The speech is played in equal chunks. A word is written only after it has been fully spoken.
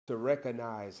to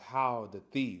recognize how the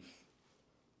thief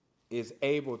is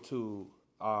able to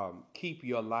keep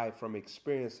your life from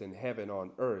experiencing heaven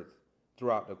on earth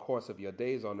throughout the course of your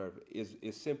days on earth is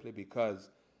simply because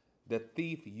the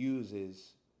thief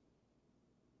uses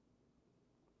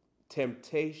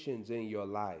temptations in your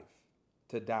life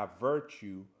to divert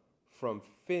you from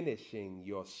finishing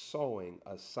your sowing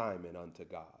assignment unto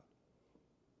God.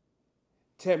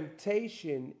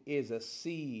 Temptation is a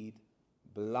seed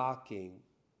blocking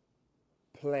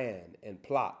plan and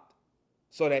plot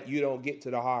so that you don't get to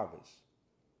the harvest,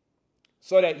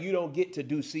 so that you don't get to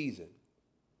due season.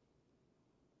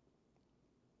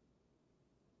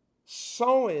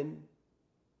 Sowing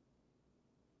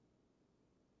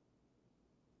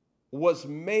was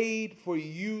made for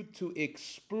you to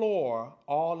explore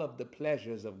all of the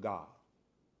pleasures of God.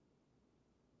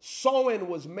 Sowing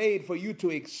was made for you to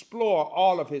explore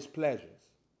all of his pleasures.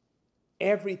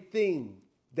 Everything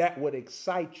that would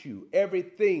excite you,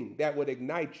 everything that would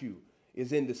ignite you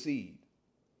is in the seed.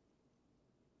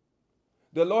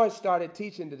 The Lord started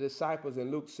teaching the disciples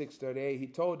in Luke 6:38. He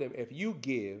told them, if you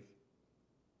give,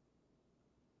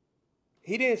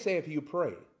 he didn't say if you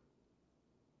pray.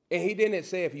 And he didn't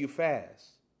say if you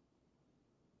fast,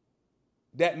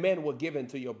 that men will give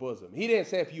into your bosom. He didn't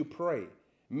say if you pray,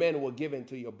 men will give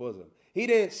into your bosom. He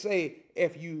didn't say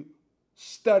if you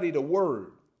study the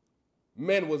word,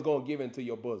 men was going to give into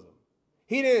your bosom.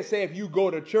 He didn't say if you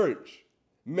go to church,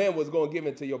 men was going to give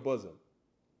into your bosom.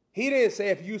 He didn't say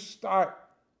if you start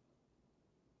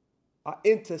an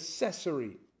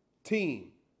intercessory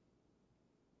team,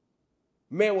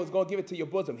 man was going to give it to your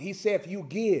bosom. He said if you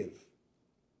give.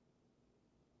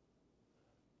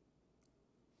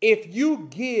 If you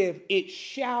give, it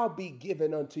shall be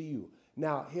given unto you.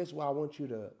 Now, here's what I want you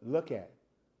to look at.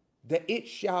 The it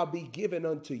shall be given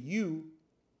unto you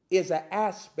is an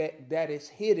aspect that is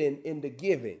hidden in the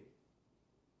giving.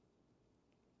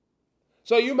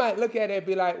 So you might look at it and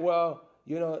be like, well,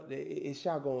 you know, it's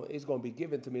going to be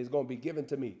given to me. It's going to be given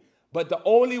to me. But the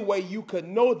only way you could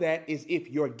know that is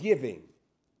if you're giving.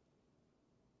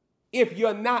 If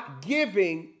you're not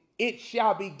giving, it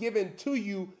shall be given to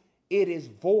you. It is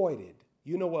voided.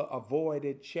 You know what a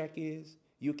voided check is?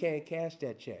 You can't cash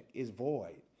that check. It's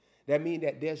void. That means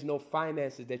that there's no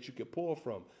finances that you could pull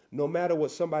from. No matter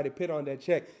what somebody put on that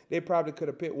check, they probably could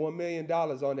have put $1 million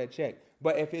on that check.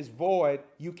 But if it's void,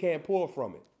 you can't pull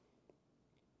from it.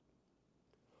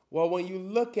 Well, when you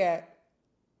look at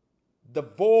the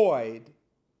void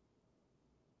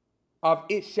of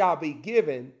it shall be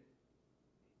given,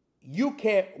 you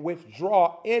can't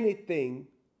withdraw anything,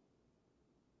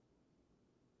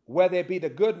 whether it be the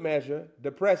good measure,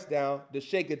 the press down, the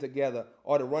shake it together,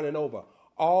 or the running over.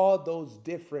 All those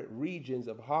different regions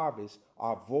of harvest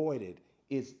are voided.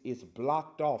 It's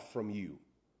blocked off from you.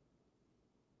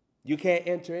 You can't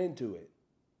enter into it.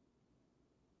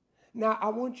 Now, I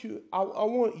want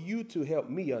you to help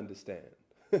me understand.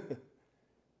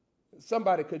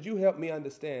 Somebody, could you help me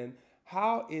understand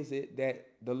how is it that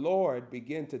the Lord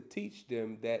began to teach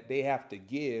them that they have to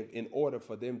give in order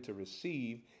for them to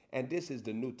receive? And this is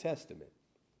the New Testament.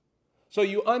 So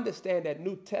you understand that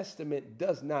New Testament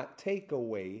does not take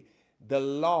away the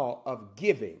law of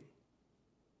giving.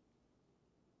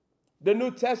 The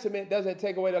New Testament doesn't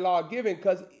take away the law of giving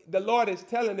because the Lord is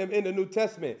telling them in the New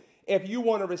Testament, if you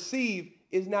want to receive,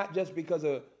 it's not just because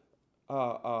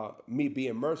of me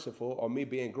being merciful or me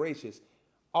being gracious.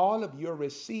 All of your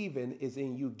receiving is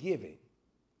in you giving.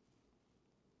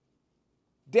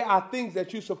 There are things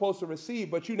that you're supposed to receive,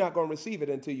 but you're not going to receive it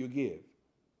until you give.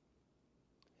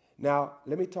 Now,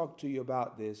 let me talk to you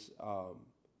about this,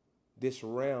 this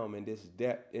realm and this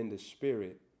depth in the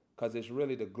spirit, because it's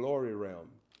really the glory realm.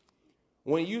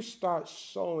 When you start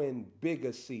sowing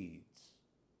bigger seeds,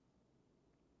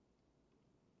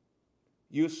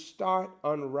 you start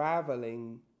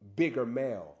unraveling bigger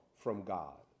mail from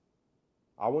God.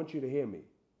 I want you to hear me.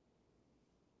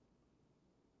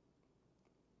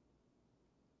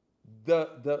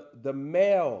 The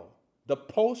mail, the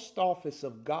post office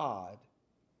of God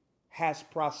has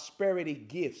prosperity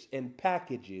gifts and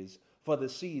packages for the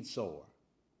seed sower.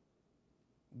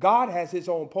 God has his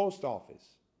own post office.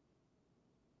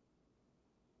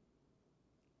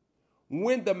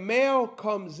 When the mail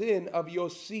comes in of your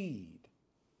seed,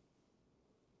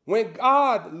 when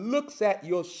God looks at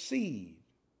your seed,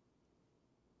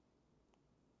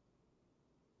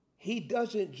 he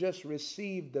doesn't just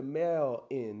receive the mail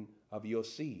in of your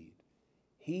seed.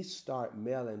 He starts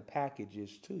mailing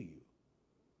packages to you.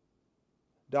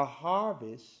 The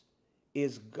harvest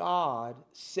is God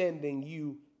sending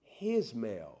you his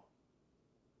mail.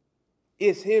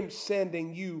 It's him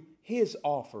sending you his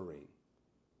offering.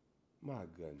 My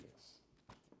goodness.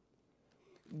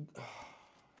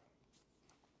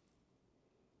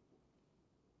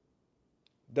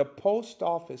 The post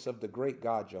office of the great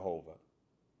God Jehovah.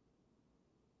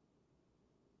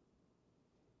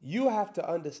 You have to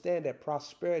understand that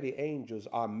prosperity angels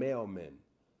are mailmen.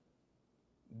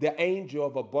 The angel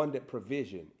of abundant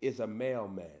provision is a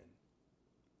mailman.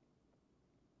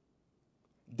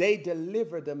 They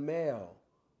deliver the mail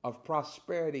of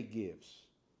prosperity gifts.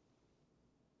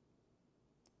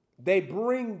 They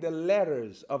bring the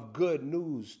letters of good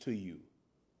news to you.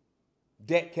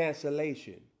 Debt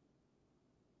cancellation.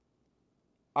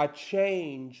 A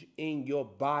change in your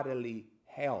bodily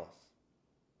health.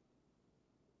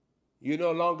 You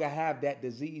no longer have that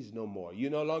disease no more.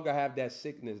 You no longer have that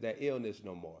sickness, that illness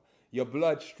no more. Your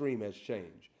bloodstream has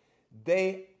changed.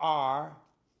 They are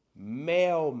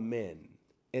mailmen,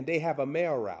 and they have a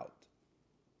mail route.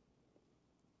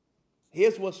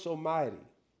 Here's what's so mighty.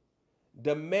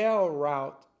 The mail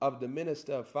route of the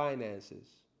Minister of Finances,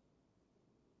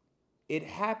 it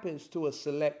happens to a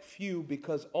select few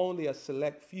because only a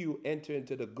select few enter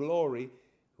into the glory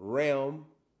realm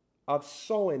of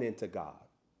sowing into God.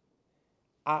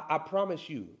 I promise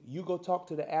you, you go talk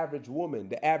to the average woman,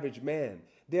 the average man,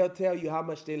 they'll tell you how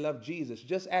much they love Jesus.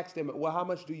 Just ask them, well, how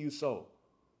much do you sow?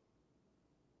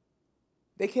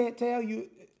 They can't tell you.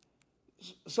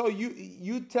 So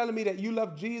you telling me that you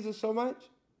love Jesus so much?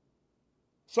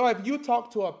 So if you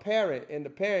talk to a parent and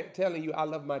the parent telling you, I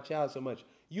love my child so much,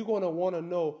 you're going to want to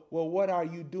know, well, what are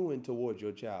you doing towards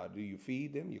your child? Do you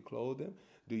feed them? You clothe them?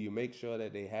 Do you make sure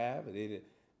that they have?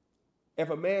 If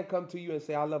a man come to you and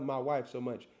say, I love my wife so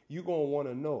much, you're going to want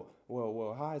to know,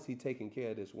 well, how is he taking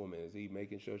care of this woman? Is he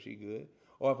making sure she's good?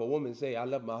 Or if a woman say, I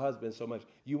love my husband so much,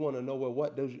 you want to know, well,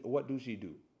 what does she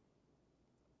do?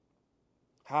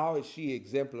 How is she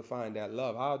exemplifying that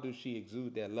love? How does she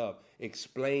exude that love?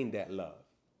 Explain that love.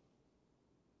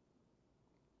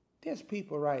 There's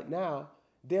people right now,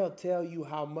 they'll tell you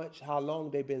how long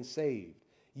they've been saved.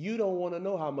 You don't want to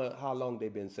know how long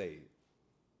they've been saved.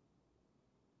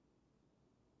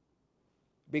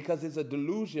 Because it's a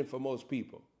delusion for most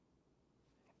people.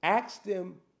 Ask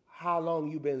them how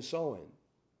long you've been sowing.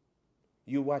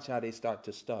 You watch how they start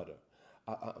to stutter.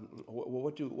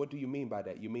 What do you mean by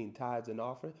that? You mean tithes and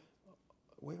offering?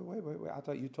 Wait. I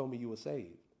thought you told me you were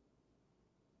saved.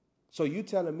 So you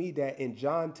telling me that in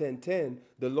John 10:10,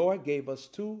 the Lord gave us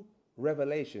two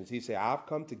revelations. He said, I've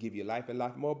come to give you life and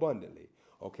life more abundantly.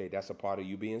 Okay, that's a part of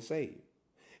you being saved.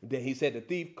 Then he said, the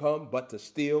thief come but to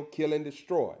steal, kill, and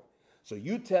destroy. So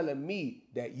you telling me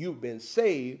that you've been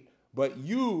saved, but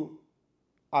you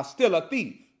are still a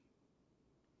thief.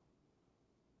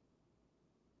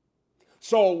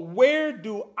 So where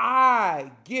do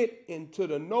I get into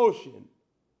the notion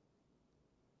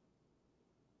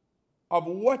of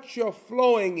what you're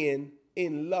flowing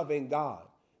in loving God?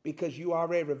 Because you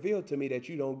already revealed to me that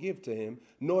you don't give to him,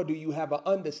 nor do you have an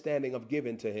understanding of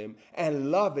giving to him.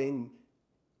 And loving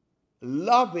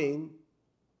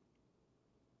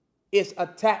is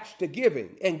attached to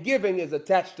giving, and giving is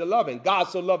attached to loving. God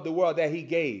so loved the world that he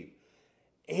gave.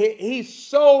 He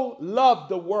so loved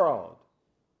the world.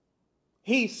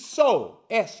 He so,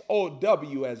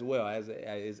 S-O-W as well as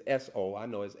S-O. I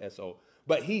know it's S-O.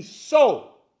 But he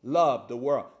so loved the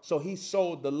world. So he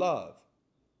sowed the love.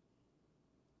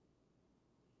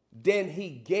 Then he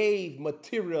gave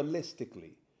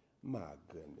materialistically. My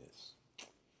goodness.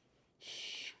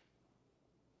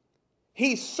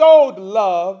 He sowed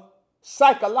love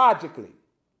psychologically.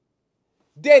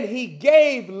 Then he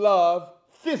gave love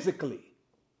physically.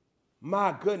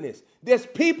 My goodness. There's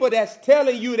people that's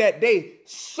telling you that they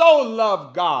so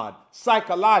love God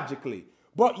psychologically,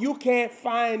 but you can't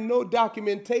find no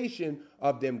documentation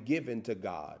of them giving to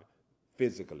God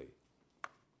physically.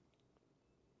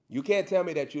 You can't tell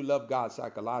me that you love God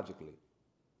psychologically.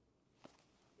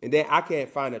 And then I can't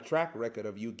find a track record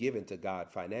of you giving to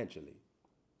God financially.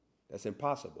 That's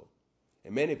impossible.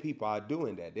 And many people are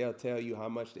doing that. They'll tell you how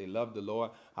much they love the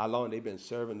Lord, how long they've been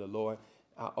serving the Lord.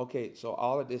 Okay, so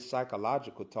all of this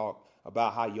psychological talk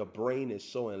about how your brain is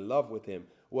so in love with him.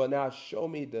 Well, now show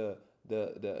me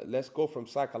let's go from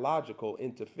psychological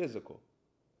into physical.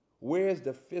 Where's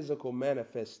the physical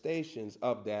manifestations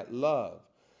of that love?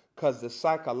 Because the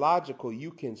psychological,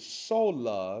 you can sow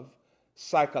love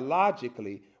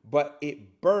psychologically, but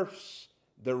it births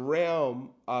the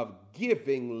realm of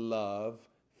giving love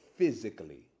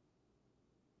physically.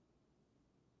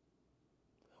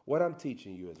 What I'm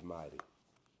teaching you is mighty.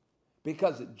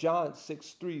 Because John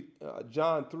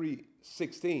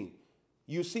 3:16,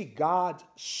 you see God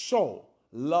so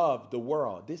loved the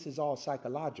world. This is all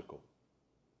psychological.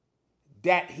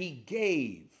 That he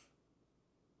gave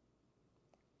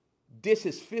This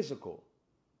is physical.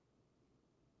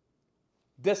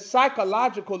 The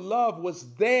psychological love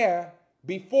was there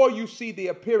before you see the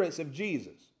appearance of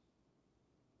Jesus.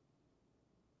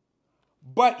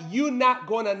 But you're not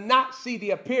going to not see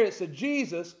the appearance of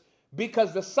Jesus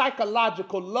because the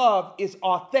psychological love is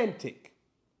authentic.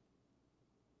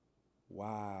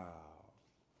 Wow.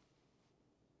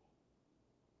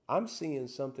 I'm seeing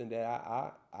something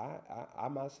that I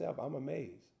myself, I'm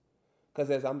amazed. Because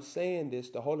as I'm saying this,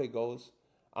 the Holy Ghost,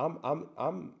 I'm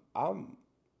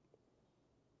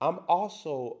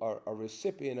also a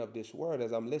recipient of this word.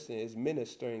 As I'm listening, it's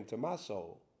ministering to my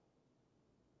soul.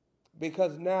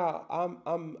 Because now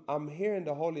I'm hearing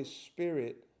the Holy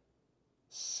Spirit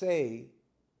say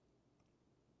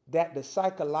that the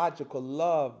psychological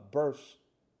love births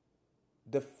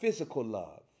the physical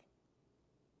love.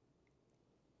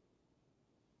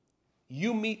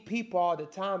 You meet people all the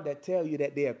time that tell you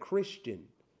that they're Christian,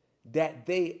 that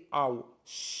they are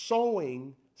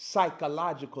sowing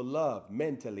psychological love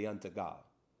mentally unto God.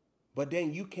 But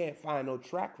then you can't find no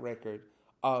track record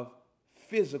of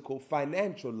physical,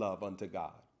 financial love unto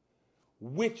God,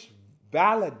 which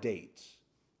validates,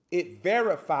 it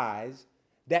verifies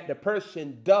that the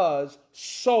person does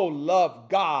so love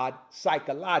God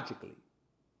psychologically.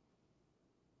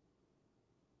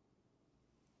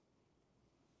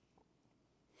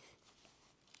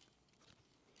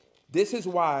 This is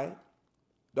why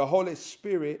the Holy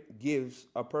Spirit gives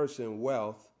a person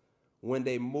wealth when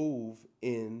they move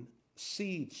in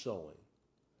seed sowing.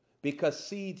 Because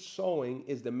seed sowing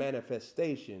is the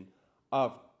manifestation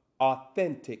of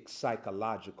authentic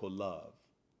psychological love.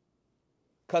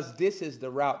 Because this is the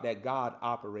route that God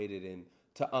operated in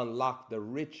to unlock the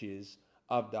riches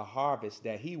of the harvest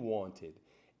that he wanted.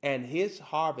 And his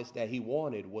harvest that he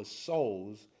wanted was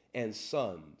souls and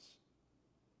sons.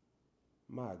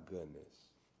 My goodness.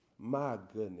 My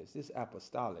goodness. This is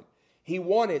apostolic. He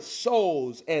wanted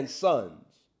souls and sons.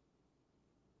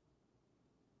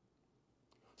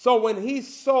 So when he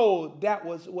sowed, that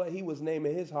was what he was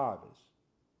naming his harvest.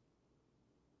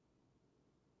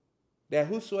 That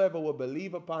whosoever will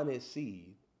believe upon his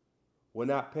seed will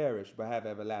not perish but have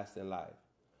everlasting life.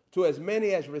 To as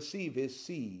many as receive his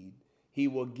seed, he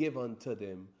will give unto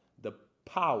them the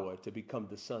power to become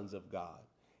the sons of God.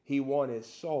 He wanted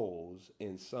souls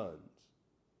and sons.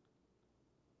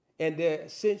 And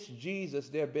since Jesus,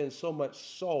 there have been so much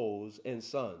souls and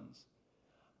sons.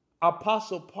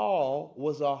 Apostle Paul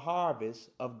was a harvest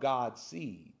of God's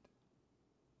seed.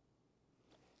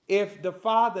 If the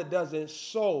Father doesn't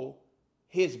sow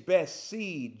his best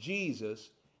seed, Jesus,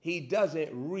 he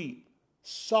doesn't reap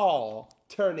Saul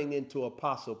turning into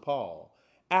Apostle Paul,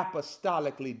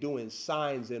 apostolically doing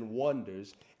signs and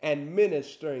wonders and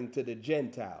ministering to the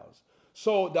Gentiles.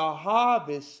 So the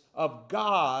harvest of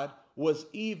God was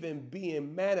even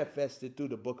being manifested through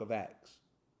the book of Acts.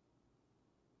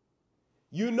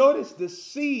 You notice the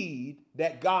seed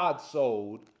that God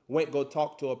sowed went go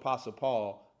talk to Apostle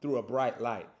Paul through a bright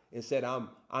light and said, I'm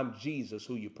Jesus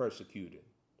who you persecuted.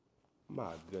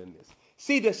 My goodness.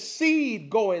 See, the seed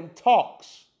go and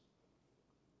talks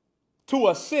to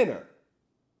a sinner.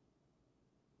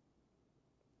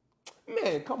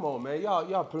 Man, come on, man.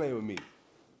 Y'all playing with me.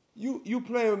 You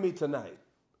playing with me tonight.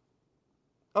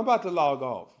 I'm about to log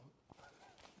off.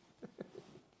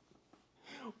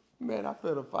 Man, I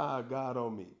feel the fire of God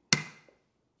on me.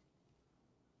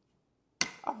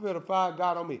 I feel the fire of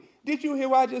God on me. Did you hear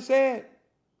what I just said?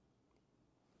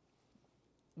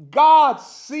 God's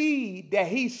seed that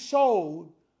he sowed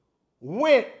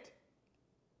went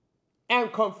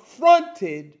and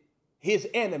confronted his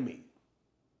enemy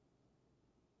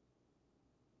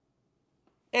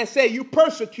and said, you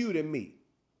persecuted me.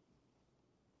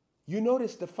 You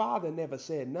notice the Father never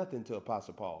said nothing to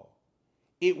Apostle Paul.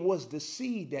 It was the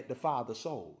seed that the Father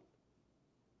sowed.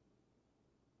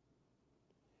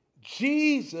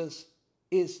 Jesus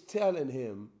is telling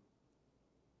him,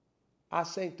 I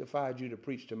sanctified you to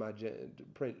preach to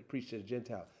the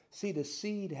Gentiles. See, the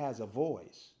seed has a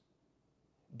voice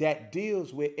that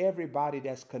deals with everybody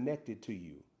that's connected to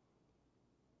you.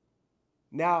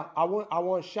 Now, I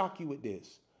want to shock you with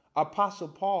this. Apostle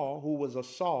Paul, who was a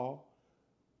Saul,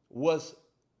 was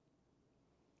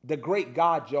the great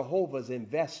God Jehovah's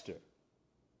investor.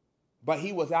 But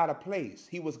he was out of place.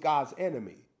 He was God's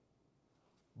enemy.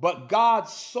 But God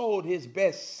sowed his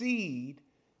best seed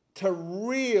to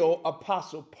reel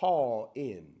Apostle Paul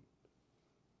in.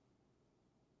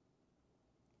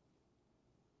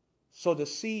 So the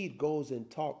seed goes and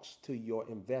talks to your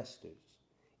investors,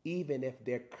 even if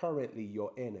they're currently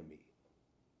your enemy.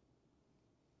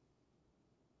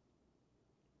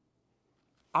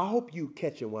 I hope you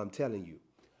catching what I'm telling you.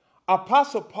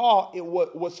 Apostle Paul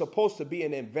was supposed to be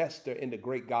an investor in the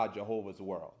great God Jehovah's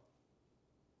world.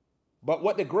 But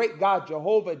what the great God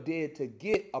Jehovah did to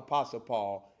get Apostle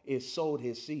Paul is sowed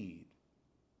his seed.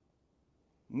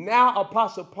 Now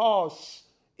Apostle Paul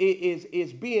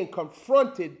is being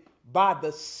confronted by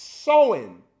the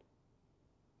sowing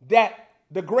that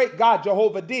the great God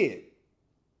Jehovah did.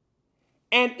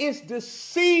 And it's the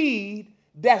seed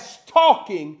that's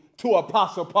talking to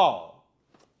Apostle Paul.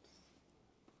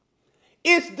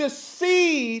 It's the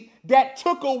seed that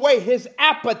took away his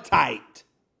appetite.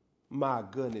 My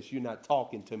goodness, you're not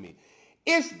talking to me.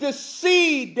 It's the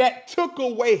seed that took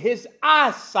away his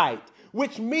eyesight,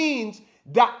 which means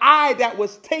the eye that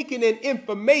was taking in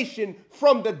information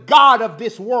from the God of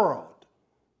this world.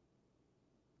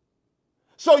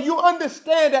 So you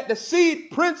understand that the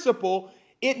seed principle,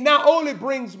 it not only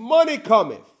brings money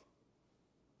cometh,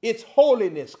 it's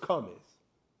holiness cometh.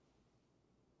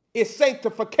 It's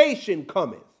sanctification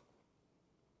cometh.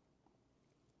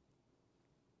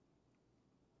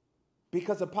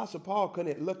 Because Apostle Paul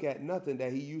couldn't look at nothing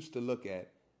that he used to look at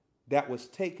that was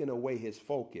taking away his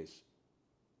focus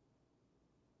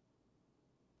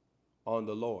on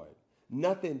the Lord.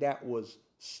 Nothing that was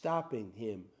stopping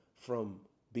him from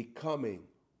becoming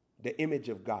the image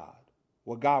of God,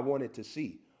 what God wanted to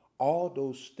see. All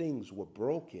those things were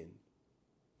broken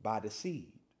by the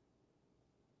seed.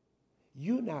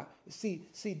 You not see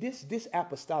this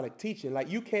apostolic teaching,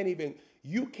 like you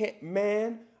can't,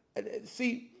 man.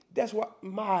 See, that's what,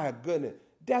 my goodness.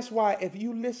 That's why if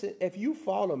you listen, if you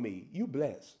follow me, you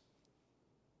bless.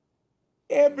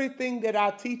 Everything that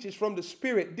I teach is from the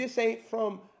Spirit. This ain't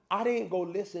from, I didn't go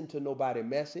listen to nobody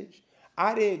message.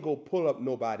 I didn't go pull up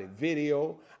nobody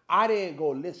video. I didn't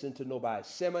go listen to nobody's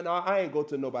seminar. I ain't go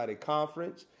to nobody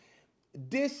conference.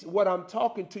 This, what I'm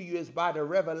talking to you, is by the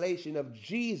revelation of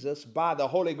Jesus by the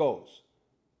Holy Ghost.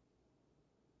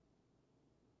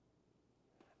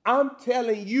 I'm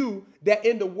telling you that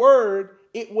in the word,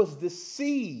 it was the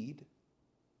seed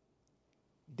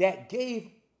that gave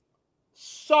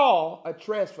Saul a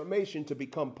transformation to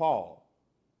become Paul.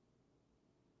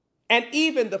 And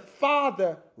even the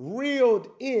Father reeled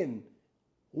in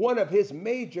one of his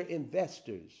major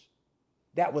investors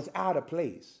that was out of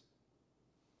place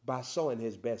by sowing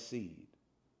his best seed.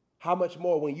 How much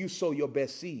more when you sow your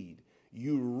best seed,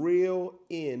 you reel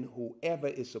in whoever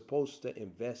is supposed to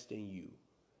invest in you.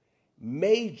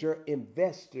 Major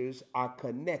investors are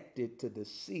connected to the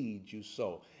seed you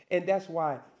sow. And that's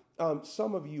why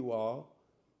some of you all,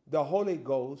 the Holy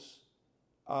Ghost,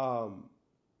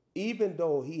 even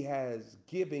though he has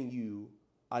given you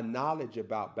a knowledge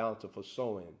about bountiful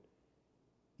sowing,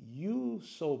 you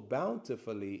sow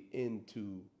bountifully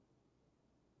into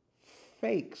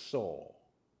fake soil.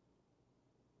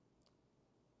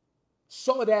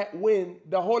 So that when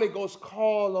the Holy Ghost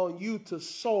calls on you to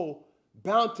sow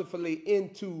bountifully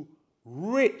into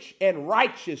rich and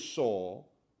righteous soil,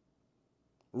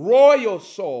 royal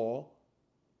soil,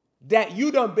 that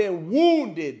you done been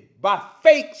wounded by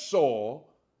fake soil,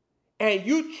 and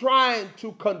you trying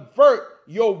to convert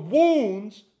your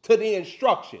wounds to the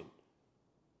instruction.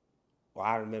 Well,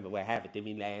 I remember what happened to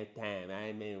me last time. I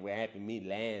remember what happened to me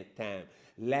last time.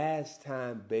 Last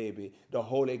time, baby, the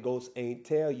Holy Ghost ain't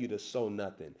tell you to sow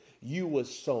nothing. You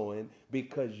was sowing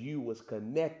because you was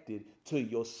connected to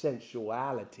your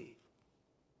sensuality.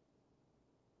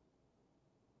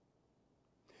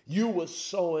 You was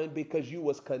sowing because you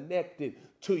was connected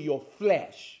to your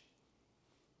flesh.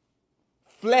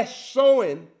 Flesh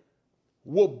sowing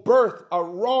will birth a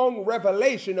wrong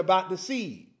revelation about the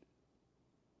seed.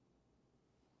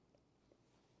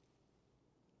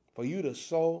 For you to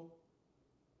sow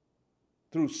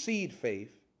through seed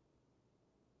faith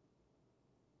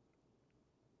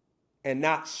and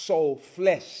not sow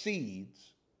flesh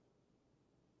seeds.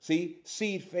 See,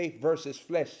 seed faith versus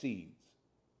flesh seeds.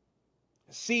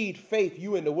 Seed faith,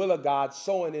 you in the will of God,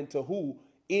 sowing into who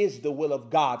is the will of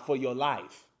God for your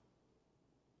life.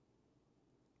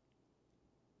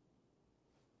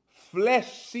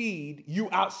 Flesh seed, you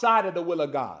outside of the will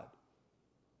of God.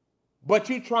 But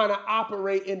you're trying to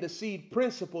operate in the seed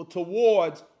principle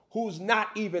towards who's not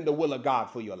even the will of God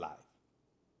for your life.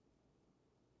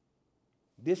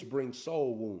 This brings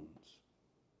soul wounds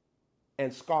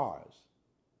and scars.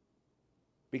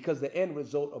 Because the end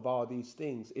result of all these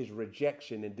things is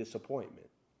rejection and disappointment.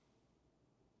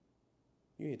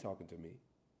 You ain't talking to me.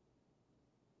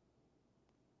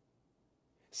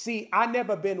 See, I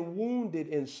never been wounded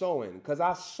in sowing because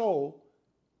I sow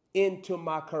into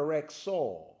my correct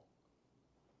soil.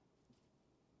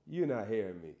 You're not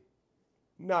hearing me.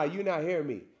 No, you're not hearing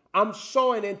me. I'm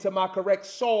sowing into my correct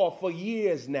soil for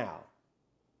years now.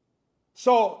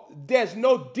 So there's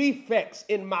no defects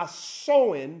in my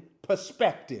sowing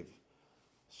perspective.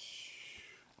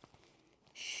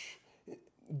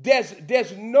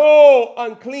 There's no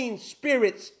unclean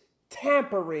spirits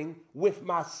tampering with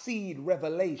my seed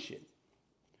revelation.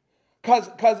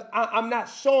 Because I'm not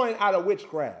sowing out of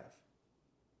witchcraft.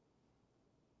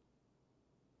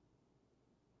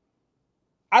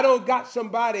 I don't got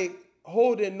somebody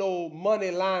holding no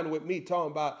money line with me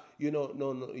talking about,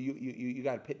 no, you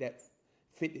got to put that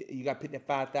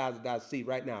 $5,000 seed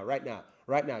right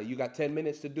now. You got 10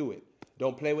 minutes to do it.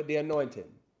 Don't play with the anointing.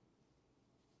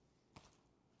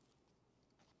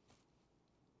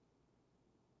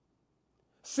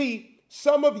 See,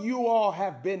 some of you all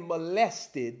have been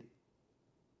molested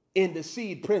in the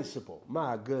seed principle.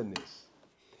 My goodness.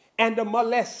 And the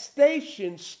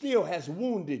molestation still has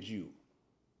wounded you.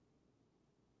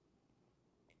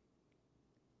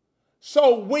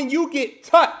 So when you get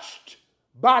touched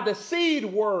by the seed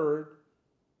word,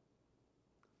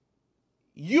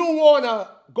 you want to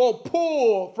go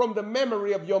pull from the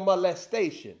memory of your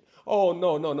molestation. Oh,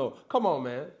 no. Come on,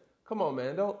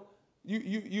 man. Don't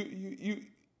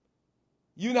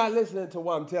you're not listening to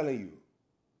what I'm telling you.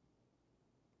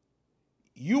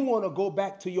 You want to go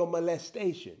back to your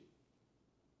molestation.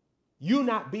 You're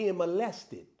not being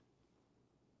molested.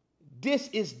 This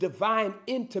is divine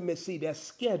intimacy that's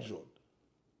scheduled.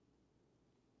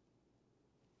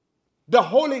 The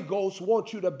Holy Ghost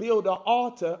wants you to build an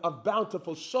altar of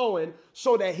bountiful sowing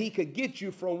so that he could get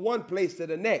you from one place to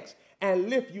the next and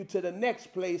lift you to the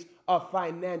next place of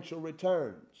financial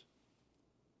returns.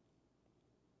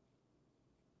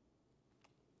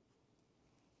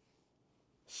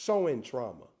 Sowing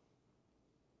trauma.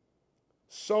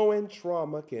 Sowing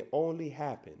trauma can only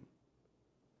happen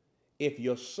if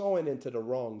you're sowing into the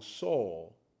wrong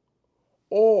soil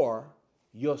or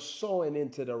you're sowing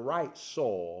into the right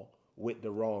soil with the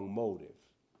wrong motive.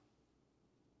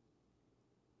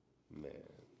 Man,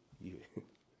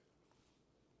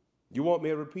 you want me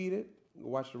to repeat it?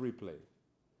 Watch the replay.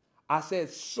 I said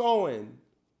sowing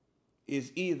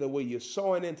is either where you're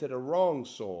sowing into the wrong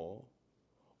soil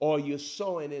or you're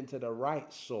sowing into the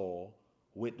right soil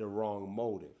with the wrong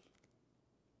motive,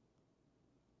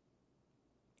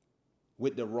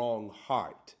 with the wrong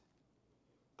heart.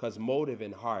 Because motive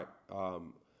and heart,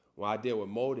 when I deal with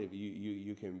motive,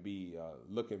 you can be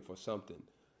looking for something.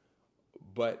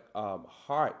 But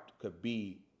heart could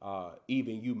be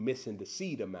even you missing the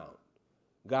seed amount.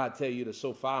 God tell you to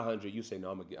sow 500, you say, no,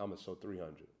 I'm going to sow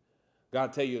 300.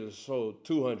 God tell you to sow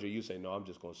 200, you say, no, I'm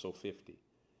just going to sow 50.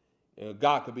 And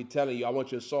God could be telling you, I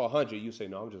want you to sow 100. You say,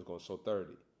 no, I'm just going to sow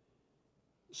 30.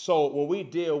 So when we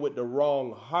deal with the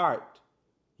wrong heart,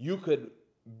 you could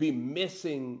be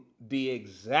missing the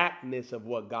exactness of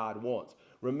what God wants.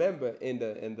 Remember, in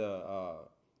the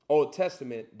Old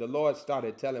Testament, the Lord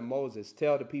started telling Moses,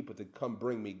 tell the people to come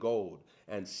bring me gold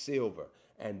and silver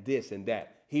and this and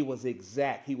that. He was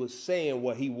exact. He was saying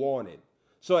what he wanted.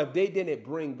 So if they didn't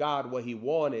bring God what he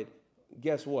wanted,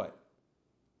 guess what?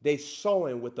 They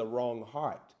sowing with the wrong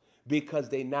heart because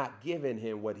they not giving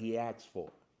him what he asked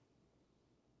for.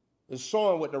 And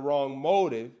sowing with the wrong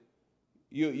motive,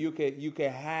 you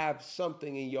can have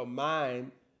something in your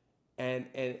mind and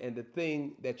the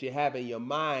thing that you have in your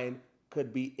mind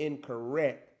could be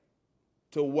incorrect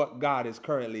to what God is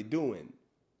currently doing.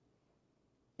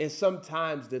 And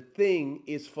sometimes the thing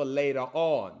is for later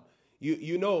on.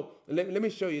 Let me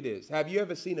show you this. Have you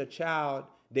ever seen a child,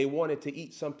 they wanted to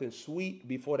eat something sweet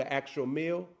before the actual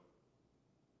meal?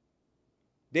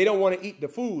 They don't want to eat the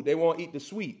food. They want to eat the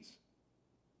sweets.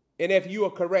 And if you're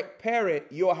a correct parent,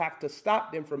 you'll have to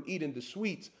stop them from eating the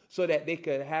sweets so that they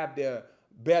could have their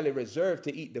belly reserved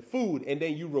to eat the food. And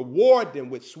then you reward them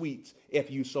with sweets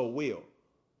if you so will.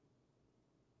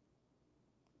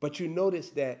 But you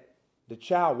notice that the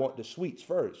child wants the sweets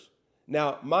first.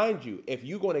 Now, mind you, if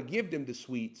you're going to give them the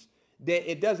sweets, then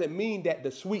it doesn't mean that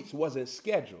the sweets wasn't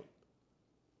scheduled.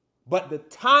 But the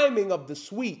timing of the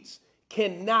sweets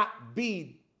cannot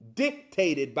be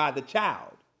dictated by the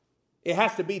child. It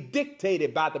has to be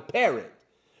dictated by the parent,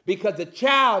 because the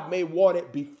child may want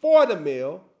it before the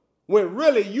meal when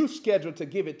really you scheduled to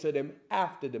give it to them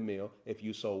after the meal if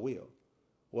you so will.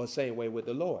 Well, same way with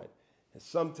the Lord. And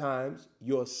sometimes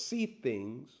you'll see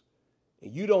things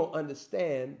and you don't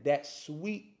understand that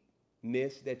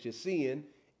sweetness that you're seeing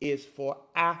is for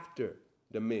after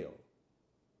the meal.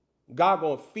 God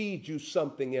gonna feed you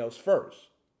something else first,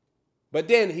 but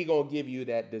then he gonna give you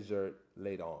that dessert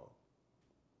later on.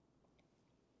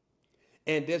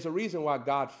 And there's a reason why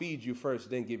God feeds you first,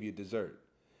 then give you dessert.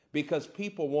 Because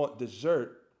people want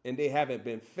dessert and they haven't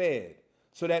been fed.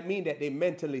 So that means that they're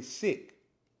mentally sick.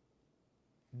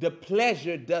 The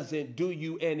pleasure doesn't do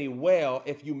you any well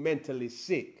if you're mentally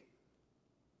sick.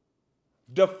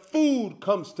 The food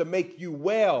comes to make you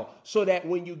well so that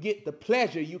when you get the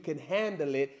pleasure, you can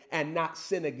handle it and not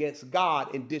sin against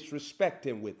God and disrespect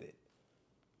him with it.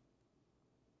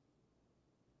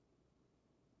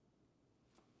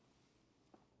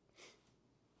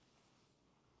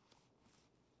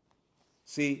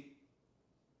 See,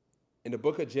 in the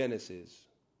book of Genesis,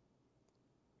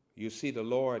 you see the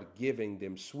Lord giving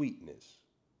them sweetness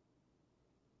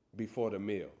before the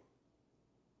meal.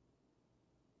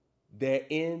 They're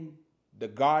in the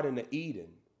Garden of Eden,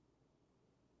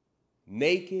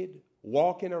 naked,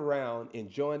 walking around,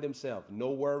 enjoying themselves.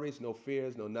 No worries, no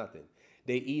fears, no nothing.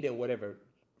 They eating whatever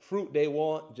fruit they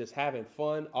want, just having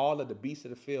fun. All of the beasts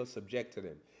of the field subject to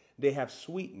them. They have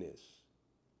sweetness.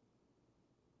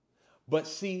 But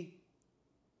see,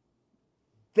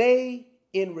 they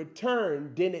in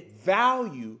return didn't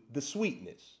value the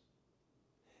sweetness.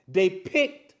 They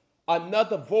picked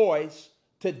another voice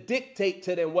to dictate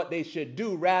to them what they should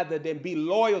do rather than be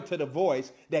loyal to the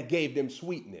voice that gave them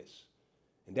sweetness.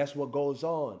 And that's what goes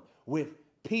on with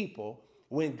people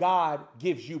when God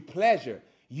gives you pleasure.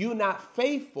 You're not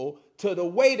faithful to the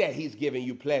way that he's giving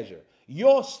you pleasure.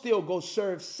 You'll still go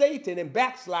serve Satan and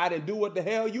backslide and do what the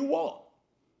hell you want.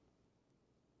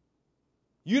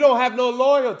 You don't have no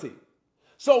loyalty.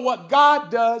 So what God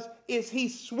does is he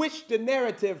switched the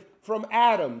narrative from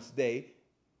Adam's day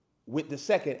with the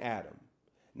second Adam.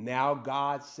 Now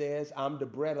God says, I'm the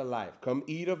bread of life. Come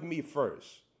eat of me first.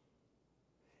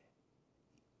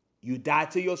 You die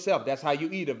to yourself. That's how you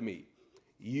eat of me.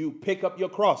 You pick up your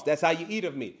cross. That's how you eat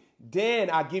of me. Then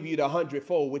I give you the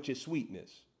 100-fold, which is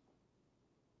sweetness.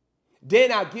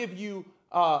 Then I give you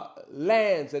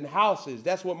lands and houses.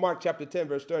 That's what Mark chapter 10,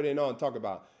 verse 30 and on talk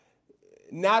about.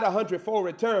 Not 100-fold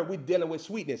return. We're dealing with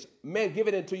sweetness. Man, give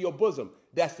it into your bosom.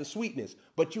 That's the sweetness.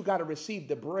 But you got to receive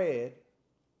the bread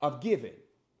of giving.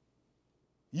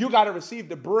 You got to receive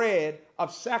the bread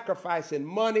of sacrificing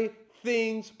money,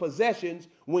 things, possessions,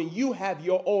 when you have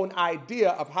your own idea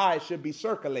of how it should be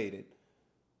circulated.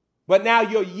 But now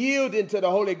you're yielding to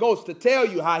the Holy Ghost to tell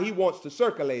you how he wants to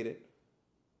circulate it.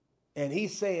 And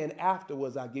he's saying,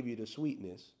 afterwards, I'll give you the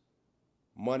sweetness.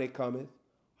 Money cometh,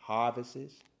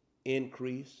 harvests,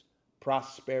 increase,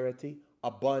 prosperity,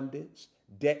 abundance,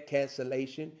 debt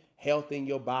cancellation, health in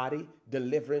your body,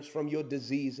 deliverance from your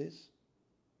diseases,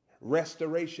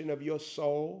 restoration of your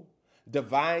soul,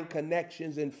 divine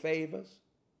connections and favors.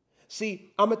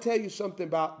 See, I'm going to tell you something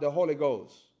about the Holy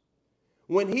Ghost.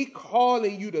 When he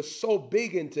calling you to sow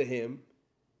big into him,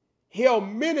 he'll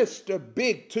minister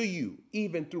big to you,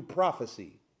 even through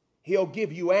prophecy. He'll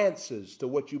give you answers to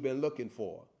what you've been looking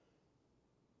for.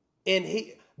 And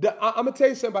I'm going to tell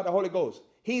you something about the Holy Ghost.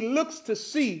 He looks to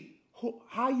see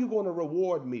how you going to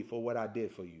reward me for what I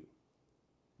did for you.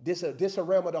 This a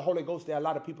realm of the Holy Ghost that a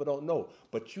lot of people don't know.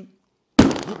 But you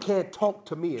can't talk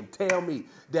to me and tell me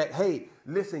that, hey,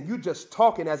 listen, you just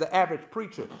talking as an average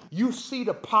preacher. You see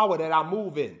the power that I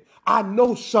move in. I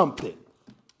know something.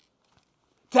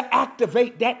 To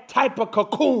activate that type of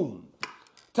cocoon,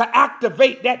 to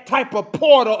activate that type of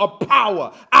portal of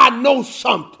power, I know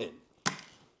something.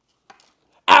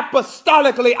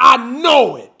 Apostolically, I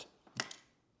know it.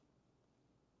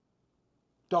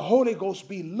 The Holy Ghost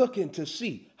be looking to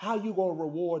see how you going to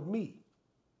reward me.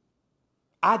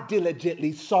 I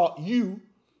diligently sought you.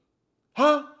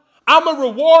 Huh? I'm a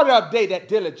rewarder of they that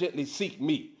diligently seek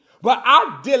me. But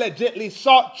I diligently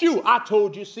sought you. I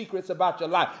told you secrets about your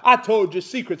life. I told you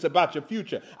secrets about your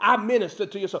future. I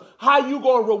ministered to you. So how you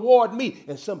going to reward me?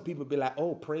 And some people be like,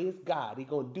 oh, praise God. He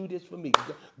going to do this for me.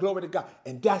 Glory to God.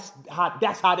 And that's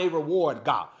how they reward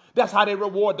God. That's how they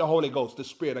reward the Holy Ghost, the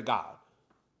Spirit of God.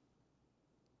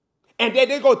 And then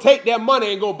they're going to take their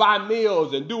money and go buy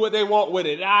meals and do what they want with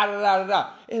it. Da, da, da, da, da.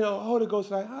 And the Holy Ghost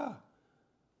like,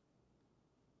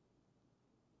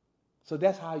 So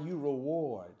that's how you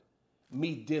reward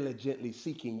me diligently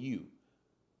seeking you.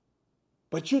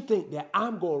 But you think that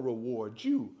I'm going to reward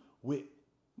you with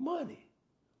money,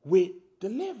 with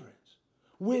deliverance,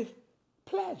 with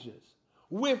pleasures,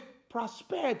 with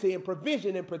prosperity and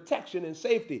provision and protection and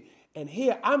safety. And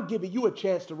here I'm giving you a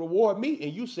chance to reward me,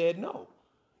 and you said no.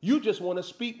 You just want to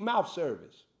speak mouth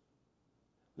service.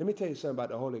 Let me tell you something about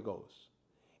the Holy Ghost.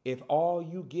 If all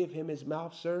you give him is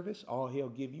mouth service, all he'll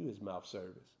give you is mouth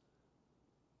service.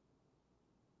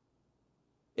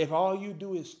 If all you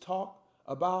do is talk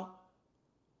about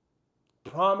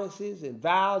promises and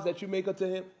vows that you make unto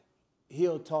him,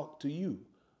 he'll talk to you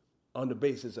on the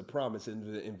basis of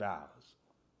promises and vows.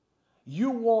 You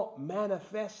want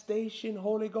manifestation,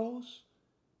 Holy Ghost?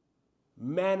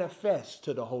 Manifest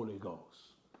to the Holy Ghost.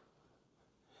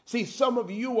 See, some of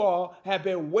you all have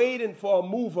been waiting for a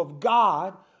move of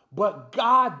God, but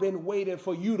God been waiting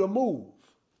for you to move.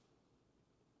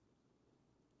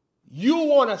 You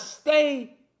want to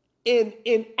stay in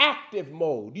inactive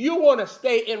mode. You want to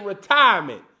stay in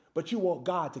retirement, but you want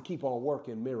God to keep on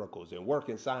working miracles and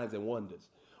working signs and wonders.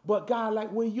 But God, like,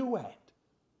 where you at?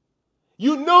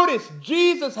 You notice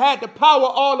Jesus had the power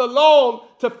all along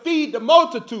to feed the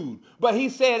multitude, but he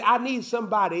said, I need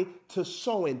somebody to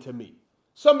sow into me.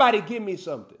 Somebody give me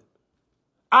something.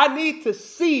 I need to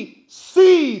see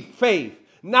seed faith,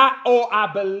 not, oh,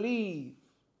 I believe.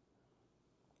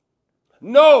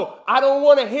 No, I don't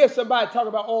want to hear somebody talk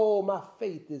about, oh, my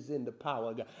faith is in the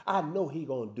power of God. I know he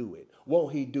going to do it.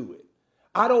 Won't he do it?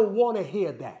 I don't want to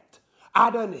hear that.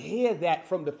 I don't hear that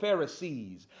from the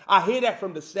Pharisees. I hear that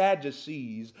from the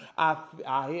Sadducees. I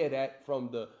hear that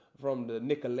from the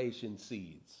Nicolaitans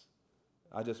seeds.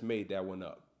 I just made that one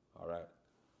up. All right.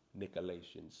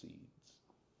 Nicolaitans seeds.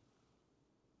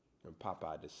 And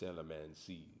Popeye the Sailor Man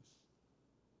seeds.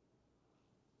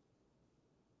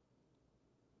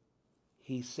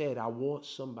 He said, I want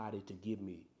somebody to give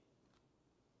me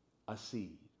a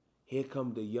seed. Here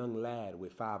come the young lad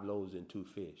with 5 loaves and 2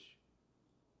 fish.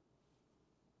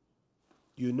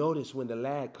 You notice when the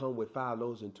lad come with 5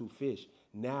 loaves and 2 fish,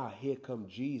 now here come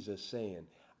Jesus saying,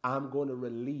 I'm going to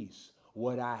release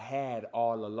what I had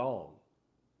all along.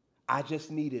 I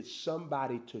just needed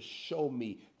somebody to show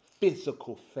me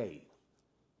physical faith.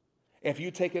 If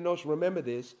you're taking notes, remember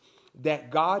this, that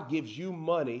God gives you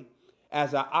money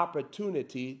as an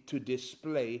opportunity to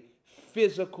display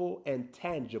physical and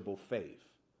tangible faith.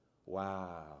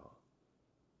 Wow.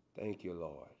 Thank you,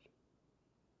 Lord.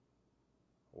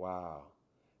 Wow.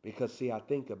 Because, see, I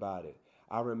think about it.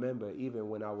 I remember even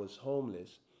when I was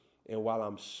homeless, and while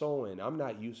I'm sowing, I'm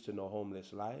not used to no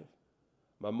homeless life.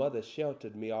 My mother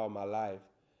sheltered me all my life.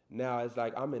 Now it's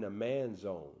like I'm in a man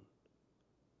zone.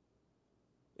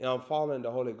 And I'm following the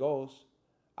Holy Ghost.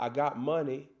 I got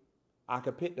money. I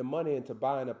could put the money into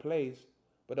buying a place,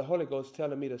 but the Holy Ghost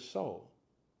telling me to sow.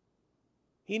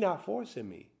 He not forcing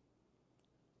me.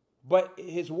 But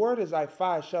his word is like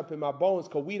fire sharp in my bones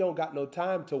because we don't got no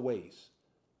time to waste.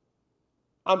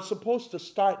 I'm supposed to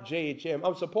start JHM.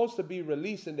 I'm supposed to be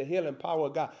releasing the healing power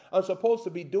of God. I'm supposed to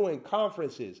be doing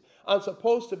conferences. I'm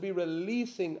supposed to be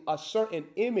releasing a certain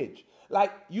image.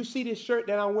 Like, you see this shirt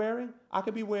that I'm wearing? I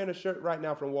could be wearing a shirt right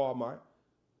now from Walmart.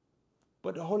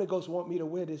 But the Holy Ghost want me to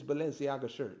wear this Balenciaga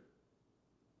shirt.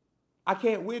 I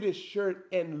can't wear this shirt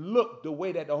and look the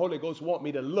way that the Holy Ghost want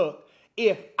me to look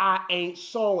if I ain't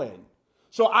sowing.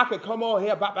 So I could come on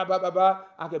here,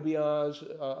 I could be on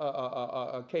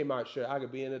a Kmart shirt. I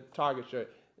could be in a Target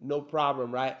shirt. No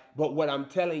problem, right? But what I'm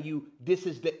telling you, this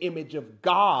is the image of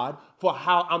God for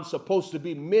how I'm supposed to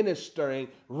be ministering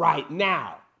right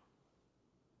now.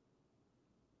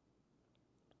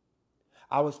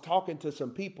 I was talking to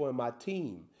some people in my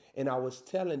team, and I was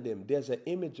telling them there's an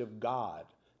image of God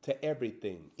to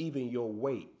everything, even your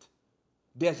weight.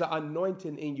 There's an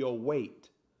anointing in your weight.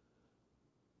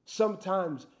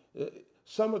 Sometimes,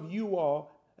 some of you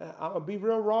all, I'll be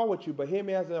real raw with you, but hear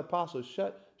me as an apostle.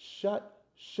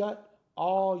 Shut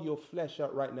all your flesh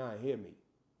up right now and hear me.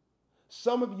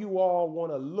 Some of you all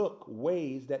want to look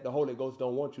ways that the Holy Ghost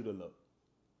don't want you to look.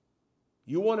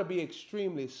 You want to be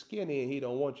extremely skinny and he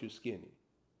don't want you skinny.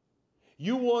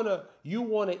 You want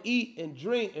to eat and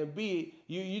drink and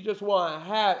you just want to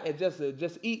have and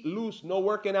just eat loose, no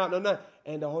working out, no nothing.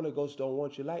 And the Holy Ghost don't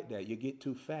want you like that. You get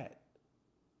too fat.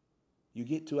 You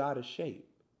get too out of shape.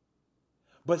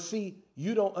 But see,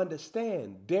 you don't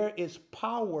understand. There is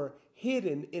power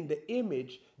hidden in the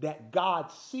image that God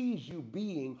sees you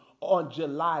being on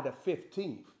July the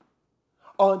 15th,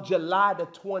 on July the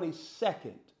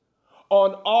 22nd,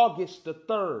 on August the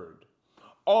 3rd,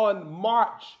 on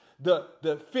March the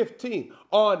 15th,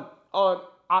 on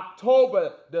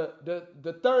October the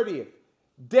 30th.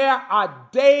 There are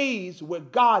days where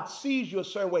God sees you a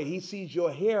certain way. He sees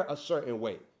your hair a certain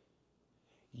way.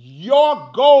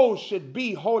 Your goal should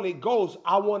be, Holy Ghost,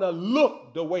 I want to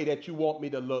look the way that you want me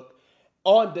to look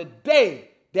on the day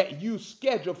that you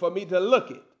schedule for me to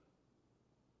look it.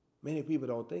 Many people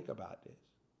don't think about this.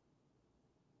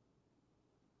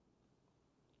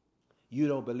 You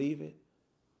don't believe it?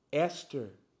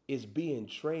 Esther is being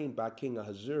trained by King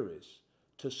Ahasuerus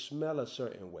to smell a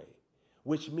certain way,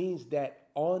 which means that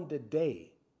on the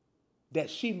day that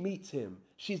she meets him,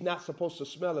 she's not supposed to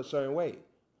smell a certain way,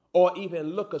 or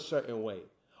even look a certain way,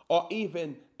 or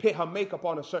even put her makeup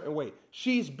on a certain way.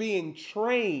 She's being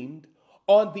trained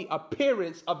on the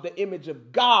appearance of the image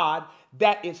of God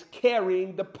that is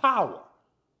carrying the power.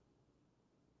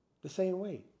 The same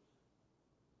way.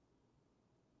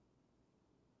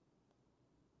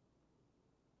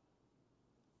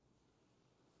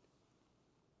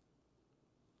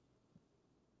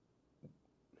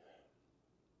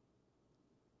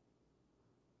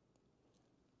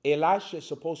 Elisha is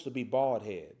supposed to be bald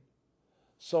head.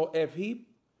 So if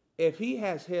he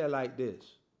has hair like this,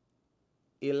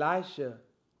 Elisha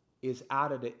is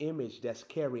out of the image that's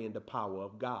carrying the power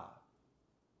of God.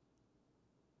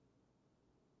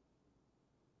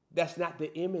 That's not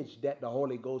the image that the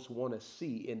Holy Ghost want to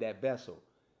see in that vessel.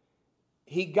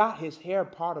 He got his hair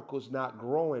particles not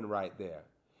growing right there.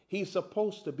 He's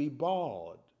supposed to be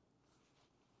bald.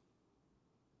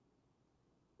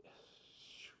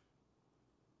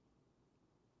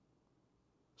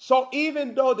 So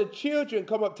even though the children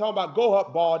come up talking about go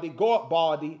up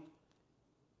baldy,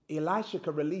 Elisha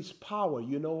could release power.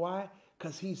 You know why?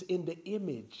 Because he's in the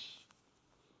image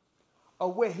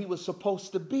of where he was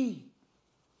supposed to be.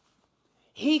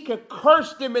 He could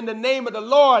curse them in the name of the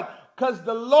Lord because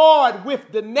the Lord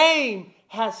with the name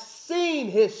has seen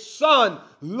his son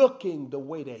looking the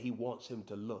way that he wants him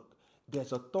to look.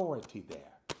 There's authority there.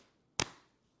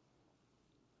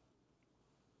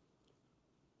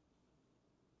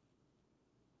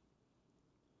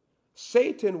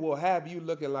 Satan will have you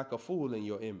looking like a fool in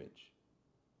your image.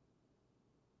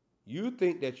 You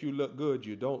think that you look good,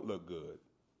 you don't look good.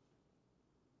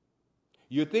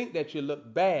 You think that you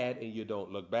look bad and you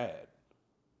don't look bad.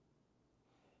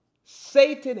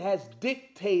 Satan has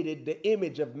dictated the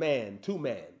image of man to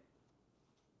man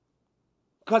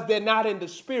because they're not in the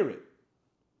spirit.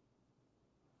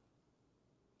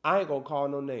 I ain't gonna call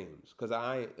no names because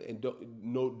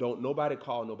don't nobody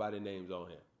call nobody names on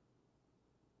here.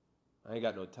 I ain't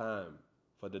got no time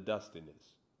for the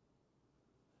dustiness.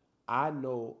 I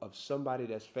know of somebody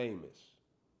that's famous.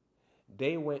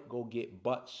 They went go get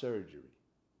butt surgery.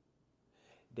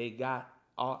 They got,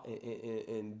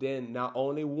 and then not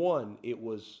only one, it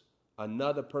was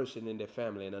another person in their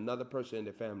family and another person in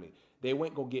their family. They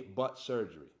went go get butt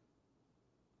surgery.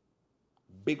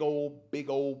 Big old.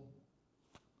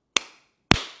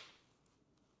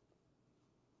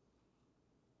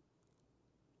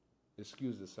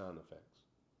 Excuse the sound effects.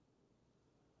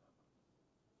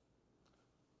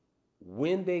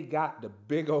 When they got the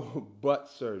big old butt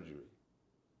surgery,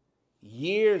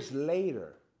 years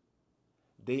later,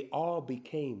 they all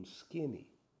became skinny.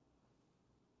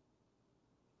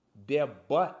 Their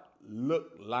butt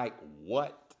looked like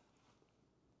what?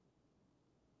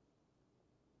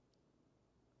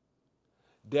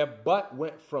 Their butt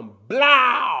went from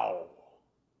blow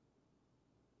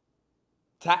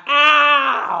to ow,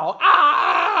 ow,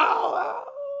 ow,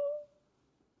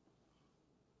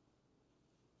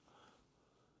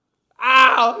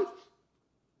 ow.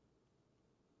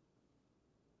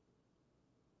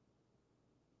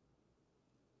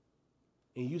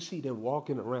 And you see them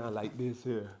walking around like this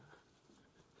here.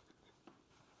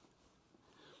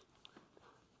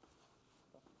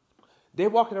 They're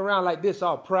walking around like this,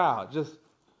 all proud. Just,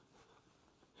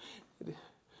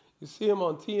 you see them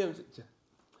on TMZ.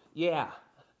 Yeah.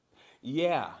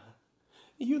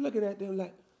 And you looking at them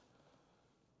like,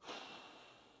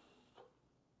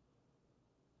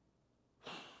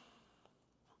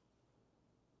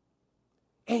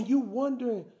 and you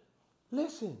wondering,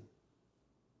 listen,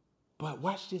 but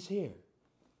watch this here.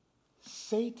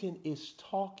 Satan is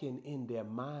talking in their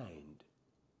mind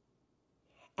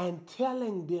and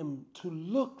telling them to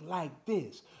look like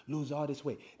this, lose all this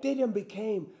weight. They then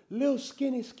became little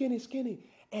skinny,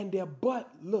 and their butt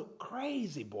looked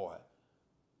crazy, boy.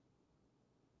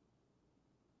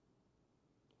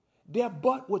 Their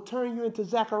butt would turn you into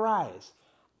Zacharias.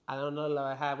 I don't know,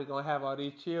 Lord, how we going to have all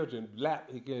these children.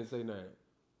 He can't say nothing.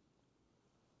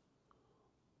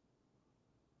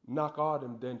 Knock all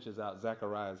them dentures out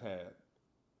Zacharias had.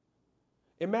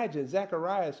 Imagine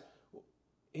Zacharias,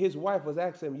 his wife was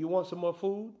asking him, you want some more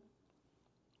food?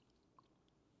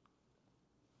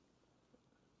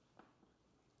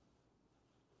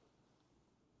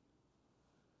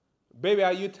 Baby,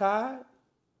 are you tired?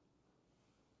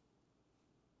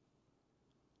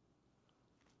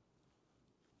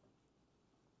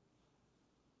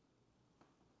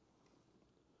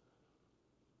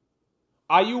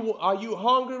 Are you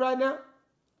hungry right now?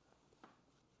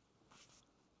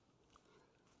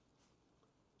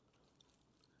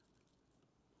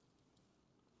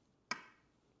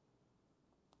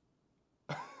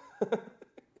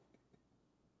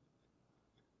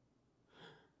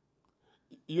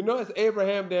 You notice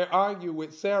Abraham there argued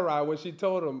with Sarai when she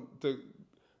told him to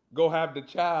go have the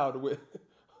child with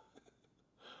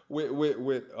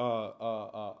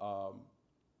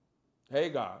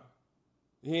Hagar.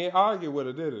 He ain't argued with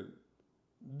her, did it?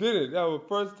 That was the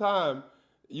first time.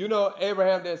 You know,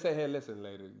 Abraham there said, hey, listen,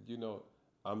 lady, you know,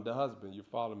 I'm the husband. You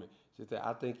follow me. She said,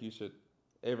 I think you should.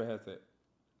 Abraham said,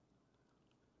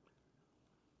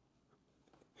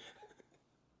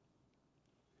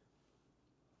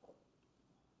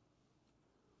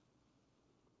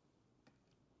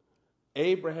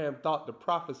 Abraham thought the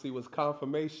prophecy was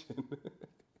confirmation,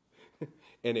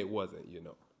 and it wasn't,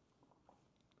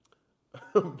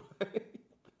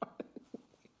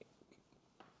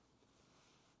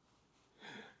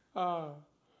 uh,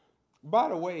 by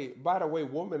the way,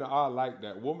 women are like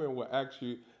that.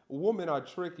 Women are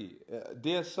tricky.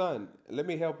 Dear son, let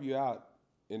me help you out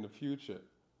in the future,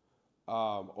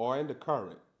 or in the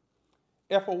current.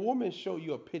 If a woman show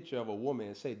you a picture of a woman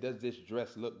and say, "Does this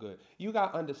dress look good?" You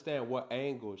gotta understand what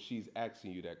angle she's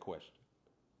asking you that question.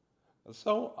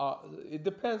 So it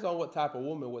depends on what type of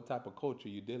woman, what type of culture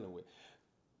you're dealing with.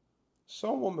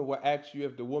 Some woman will ask you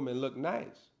if the woman look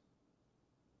nice,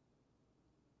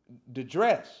 the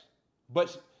dress,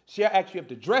 but she'll ask you if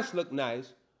the dress look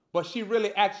nice, but she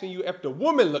really asking you if the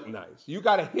woman look nice. You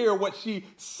got to hear what she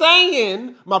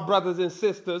saying, my brothers and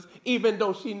sisters, even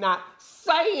though she not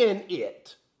saying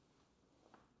it.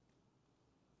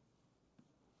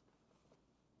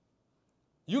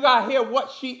 You got to hear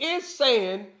what she is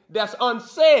saying that's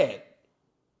unsaid.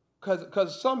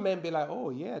 Because some men be like, "Oh,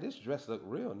 yeah, this dress look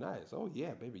real nice. Oh,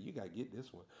 yeah, baby, you got to get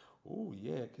this one. Oh,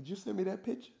 yeah, could you send me that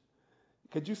picture?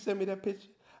 Could you send me that picture?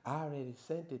 I already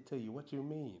sent it to you. What you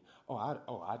mean?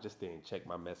 I just didn't check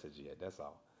my message yet. That's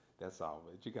all. That's all.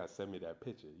 But you got to send me that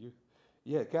picture.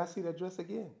 Yeah, can I see that dress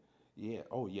again? Yeah.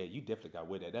 Oh, yeah, you definitely got to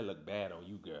wear that. That look bad on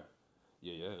you, girl.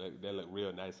 Yeah, that look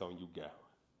real nice on you, girl.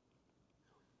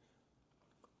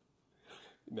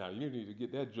 Now, you need to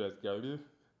get that dress, girl.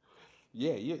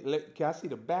 Yeah. Can I see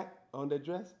the back on that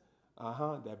dress?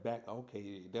 That back.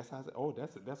 Okay, that's how.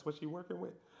 That's what she working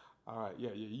with. All right, yeah.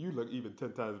 You look even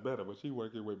 10 times better what she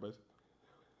working with, but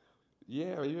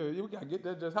yeah, you gotta get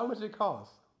that dress. How much it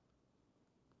cost?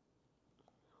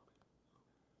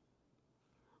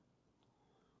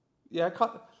 Yeah, it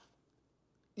cost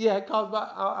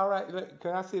about. All right,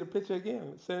 can I see the picture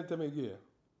again? Send it to me again.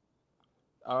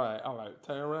 All right.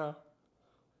 Turn around.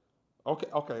 Okay,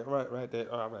 right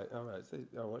there. All right. See,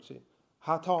 what she?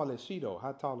 How tall is she though?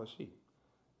 How tall is she?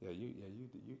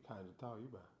 You kind of tall. You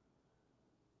about.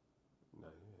 No,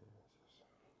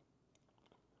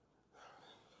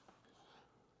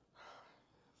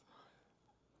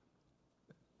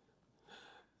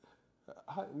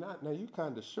 not now. You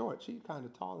kind of short. She kind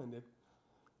of tall in the.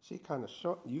 She kind of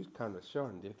short. You kind of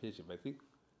short in this picture, but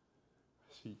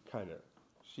she kind of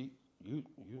she you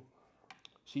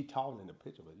she tall in the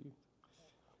picture, but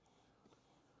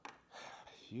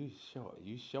you short.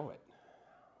 You short.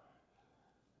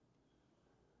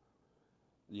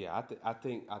 Yeah, I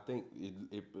think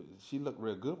she looked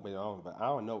real good with it on, but I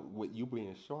don't know with you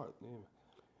being short, man.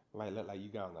 Like look like you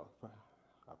got on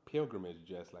a pilgrimage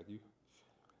dress, like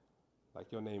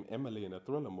your name Emily in a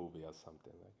thriller movie or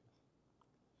something,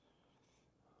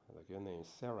 like your name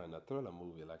Sarah in a thriller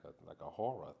movie, like a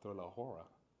horror thriller horror.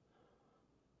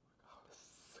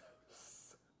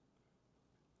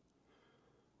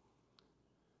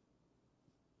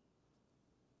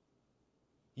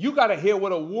 You got to hear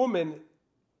what a woman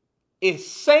is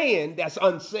saying that's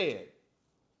unsaid.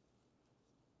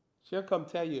 She'll come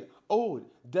tell you, "Oh,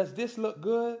 does this look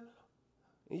good?"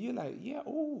 And you're like, "Yeah,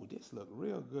 oh, this look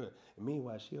real good." And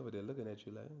meanwhile, she over there looking at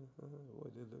you like,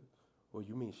 "What did look? Oh,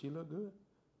 you mean she look good?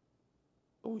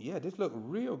 Oh, yeah, this look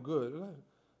real good.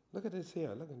 Look at this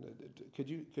here. Could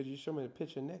you show me the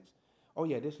picture next? Oh,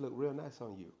 yeah, this look real nice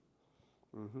on you.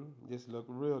 This look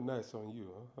real nice on you.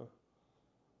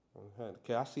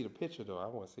 Okay, I see the picture though. I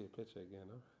want to see the picture again.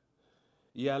 Huh?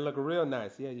 Yeah, I look real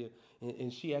nice. Yeah.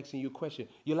 And she asking you a question.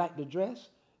 You like the dress?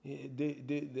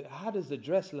 How does the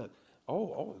dress look?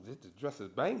 Oh, the dress is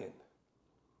banging.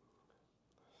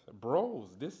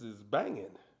 Bros, this is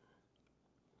banging.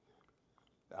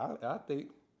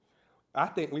 I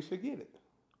think we should get it.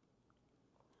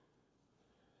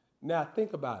 Now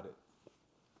think about it.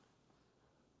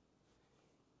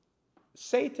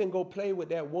 Satan go play with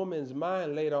that woman's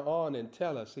mind later on and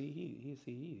tell her, see,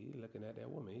 he looking at that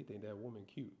woman. He think that woman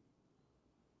cute.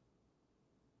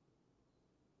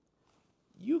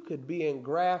 You could be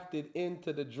engrafted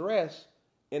into the dress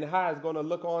and how it's going to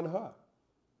look on her.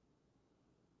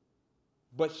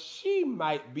 But she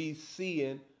might be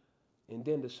seeing, and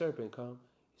then the serpent come.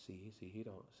 He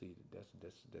don't see.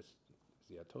 That's.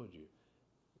 See, I told you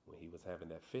when he was having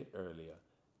that fit earlier.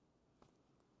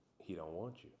 He don't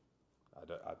want you.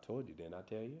 I told you, didn't I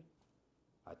tell you?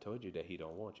 I told you that he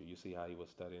don't want you. You see how he was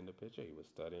studying the picture? He was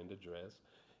studying the dress.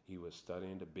 He was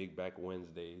studying the Big Back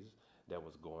Wednesdays that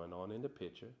was going on in the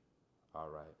picture. All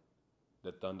right.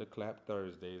 The Thunderclap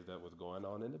Thursdays that was going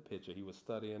on in the picture. He was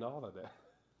studying all of that.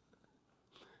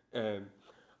 And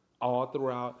all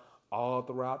throughout All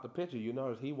throughout the picture, you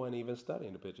notice he wasn't even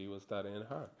studying the picture. He was studying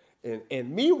her.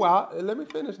 And meanwhile, let me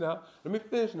finish now.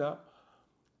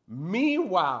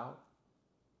 Meanwhile,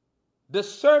 the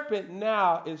serpent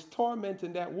now is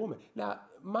tormenting that woman. Now,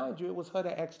 mind you, it was her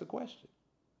that asked the question.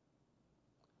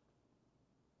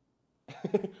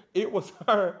 It was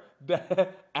her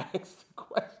that asked the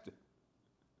question.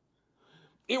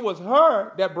 It was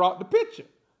her that brought the picture.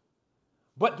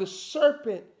 But the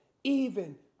serpent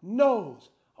even knows,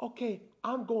 okay,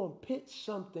 I'm going to put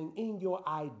something in your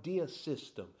idea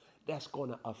system that's going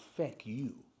to affect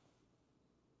you.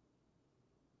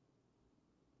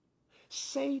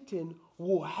 Satan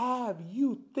will have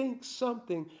you think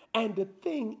something, and the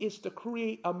thing is to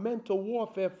create a mental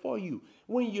warfare for you.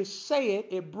 When you say it,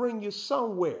 it brings you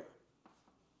somewhere.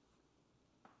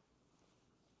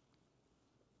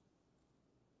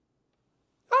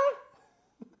 Huh?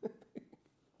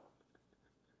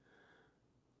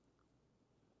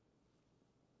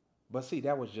 But see,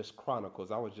 that was just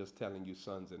Chronicles. I was just telling you,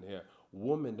 sons in here,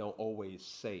 women don't always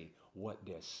say what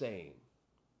they're saying.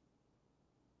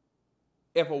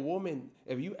 If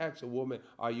you ask a woman,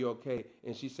 are you okay?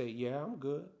 And she say, yeah, I'm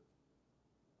good.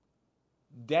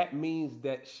 That means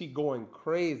that she going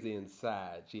crazy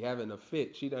inside. She having a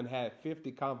fit. She done had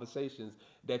 50 conversations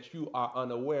that you are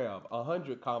unaware of.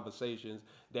 100 conversations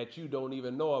that you don't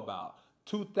even know about.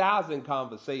 2,000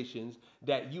 conversations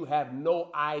that you have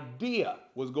no idea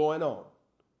what's going on.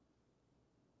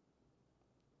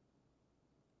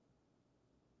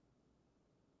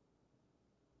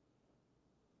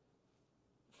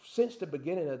 Since the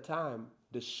beginning of time,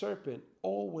 the serpent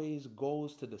always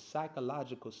goes to the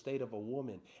psychological state of a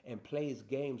woman and plays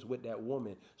games with that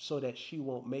woman so that she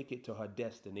won't make it to her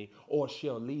destiny, or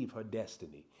she'll leave her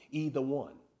destiny. Either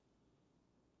one.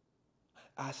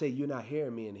 I say, you're not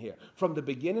hearing me in here. From the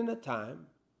beginning of time,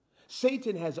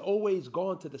 Satan has always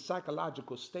gone to the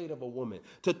psychological state of a woman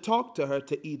to talk to her,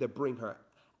 to either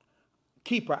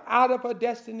keep her out of her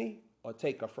destiny or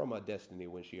take her from her destiny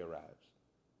when she arrives.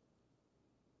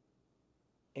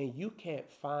 And you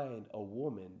can't find a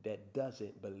woman that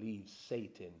doesn't believe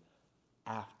Satan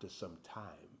after some time.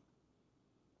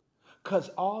 Because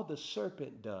all the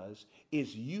serpent does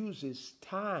is uses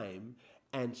time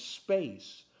and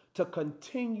space to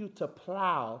continue to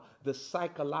plow the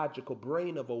psychological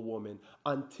brain of a woman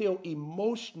until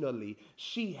emotionally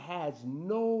she has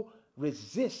no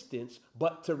resistance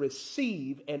but to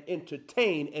receive and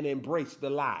entertain and embrace the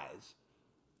lies.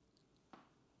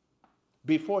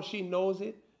 Before she knows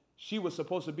it, she was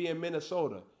supposed to be in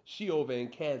Minnesota. She over in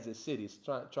Kansas City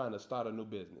trying to start a new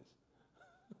business.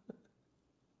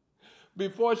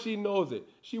 Before she knows it,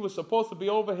 she was supposed to be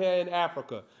over here in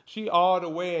Africa. She all the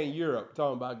way in Europe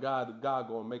talking about God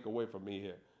going to make a way for me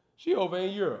here. She over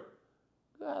in Europe.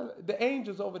 God, the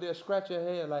angels over there scratching her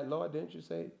head like, Lord, didn't you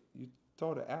say you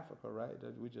told her Africa, right?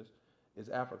 It's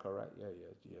Africa, right?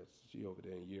 Yes. She over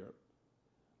there in Europe.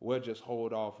 We'll just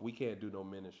hold off. We can't do no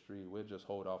ministry. We'll just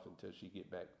hold off until she get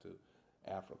back to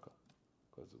Africa.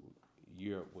 Because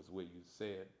Europe was where you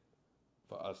said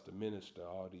for us to minister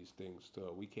all these things to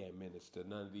her. We can't minister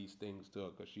none of these things to her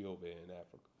because she over here in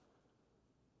Africa.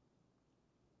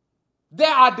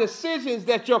 There are decisions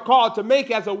that you're called to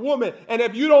make as a woman. And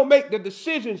if you don't make the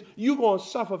decisions, you're going to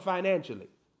suffer financially.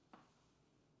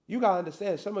 You got to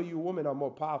understand, some of you women are more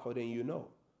powerful than you know.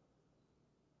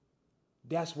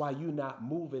 That's why you're not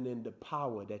moving in the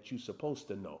power that you're supposed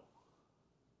to know.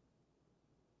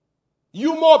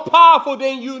 You're more powerful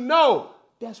than you know.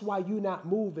 That's why you're not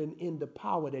moving in the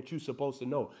power that you're supposed to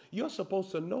know. You're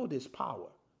supposed to know this power,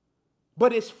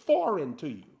 but it's foreign to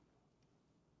you.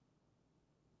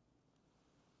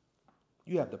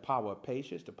 You have the power of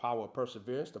patience, the power of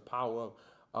perseverance, the power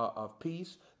of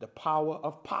peace, the power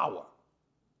of power.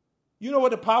 You know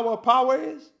what the power of power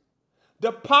is?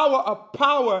 The power of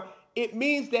power, it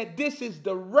means that this is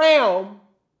the realm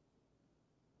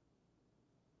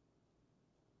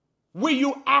where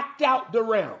you act out the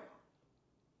realm.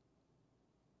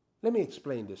 Let me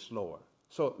explain this slower.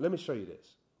 So let me show you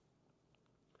this.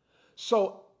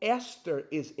 So Esther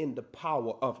is in the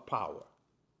power of power.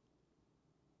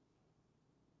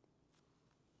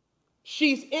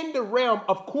 She's in the realm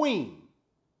of queen,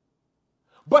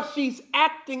 but she's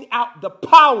acting out the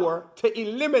power to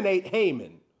eliminate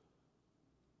Haman.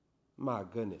 My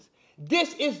goodness.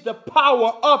 This is the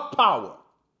power of power.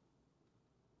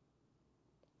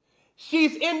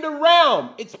 She's in the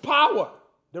realm. It's power.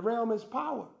 The realm is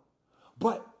power.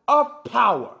 But of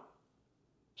power.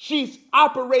 She's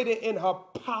operating in her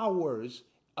powers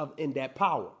in that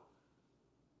power.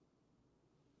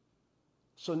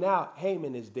 So now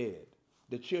Haman is dead.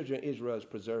 The children of Israel is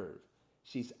preserved.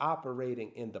 She's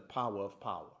operating in the power of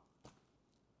power.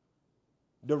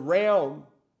 The realm,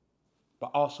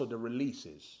 but also the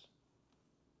releases.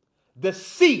 The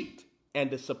seat and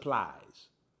the supplies.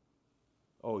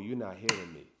 Oh, you're not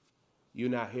hearing me. You're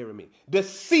not hearing me. The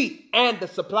seat and the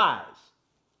supplies.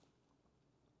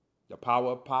 The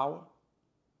power of power.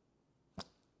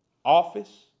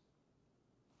 Office.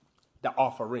 The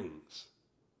offerings.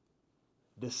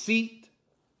 The seat.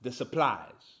 The supplies.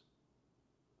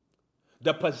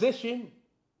 The position.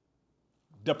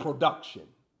 The production.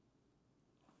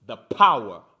 The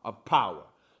power of power.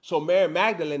 So Mary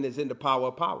Magdalene is in the power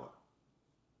of power.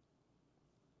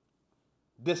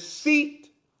 The seat,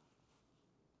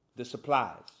 the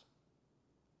supplies.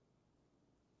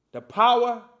 The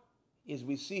power is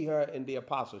we see her in the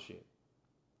apostleship.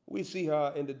 We see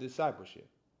her in the discipleship.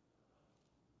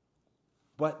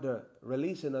 But the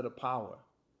releasing of the power,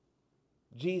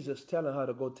 Jesus telling her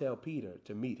to go tell Peter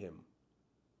to meet him.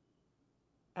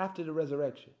 After the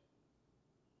resurrection,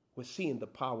 we're seeing the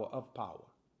power of power.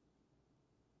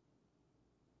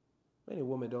 Many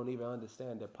women don't even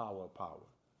understand the power of power.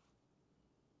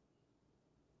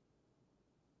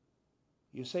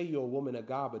 You say you're a woman of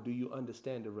God, but do you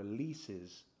understand the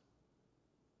releases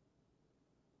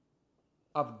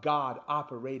of God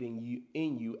operating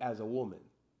in you as a woman?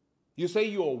 You say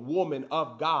you're a woman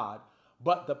of God,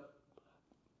 but the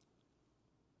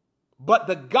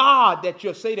God that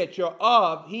you say that you're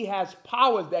of, he has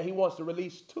powers that he wants to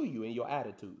release to you in your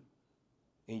attitude,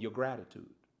 in your gratitude,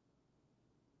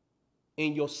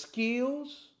 in your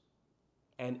skills,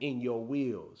 and in your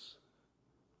wills.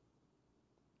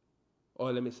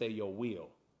 Or let me say your will.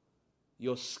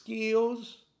 Your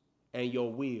skills and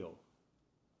your will.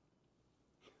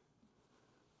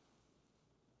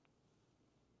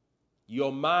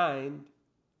 Your mind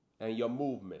and your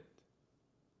movement.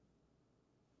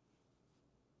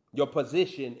 Your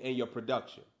position and your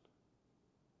production.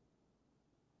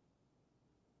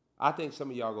 I think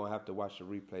some of y'all going to have to watch the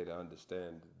replay to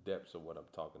understand the depths of what I'm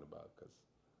talking about, because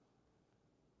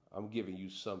I'm giving you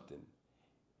something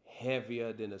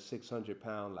heavier than a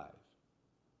 600-pound life.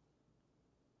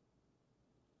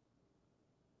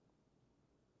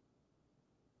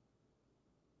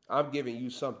 I'm giving you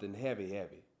something heavy,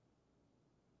 heavy.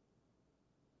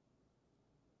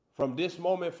 From this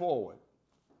moment forward,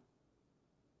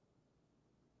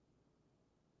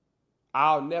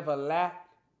 I'll never lack,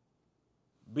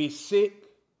 be sick,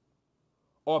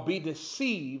 or be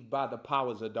deceived by the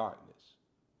powers of darkness.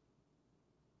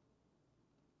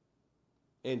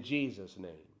 In Jesus'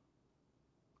 name.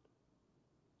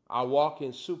 I walk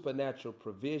in supernatural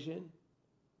provision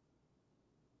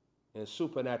and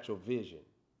supernatural vision.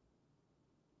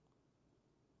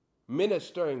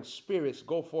 Ministering spirits,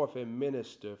 go forth and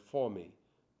minister for me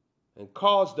and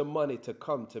cause the money to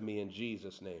come to me in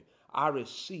Jesus' name. I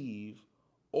receive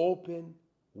open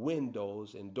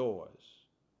windows and doors.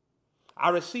 I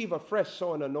receive a fresh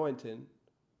sowing anointing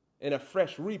and a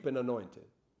fresh reaping anointing.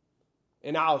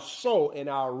 And I'll sow and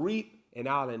I'll reap and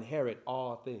I'll inherit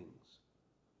all things.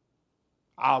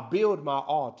 I'll build my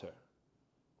altar.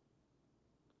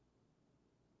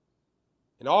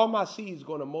 And all my seeds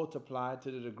going to multiply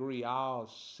to the degree I'll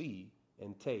see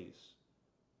and taste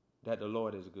that the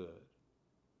Lord is good.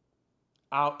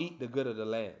 I'll eat the good of the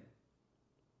land.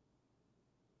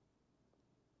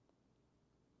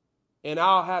 And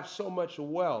I'll have so much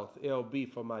wealth, it'll be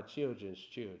for my children's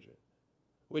children,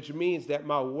 which means that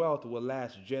my wealth will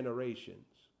last generations.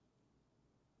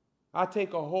 I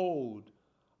take a hold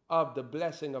of the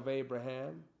blessing of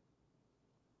Abraham.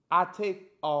 I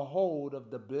take a hold of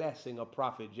the blessing of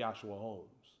Prophet Joshua Holmes.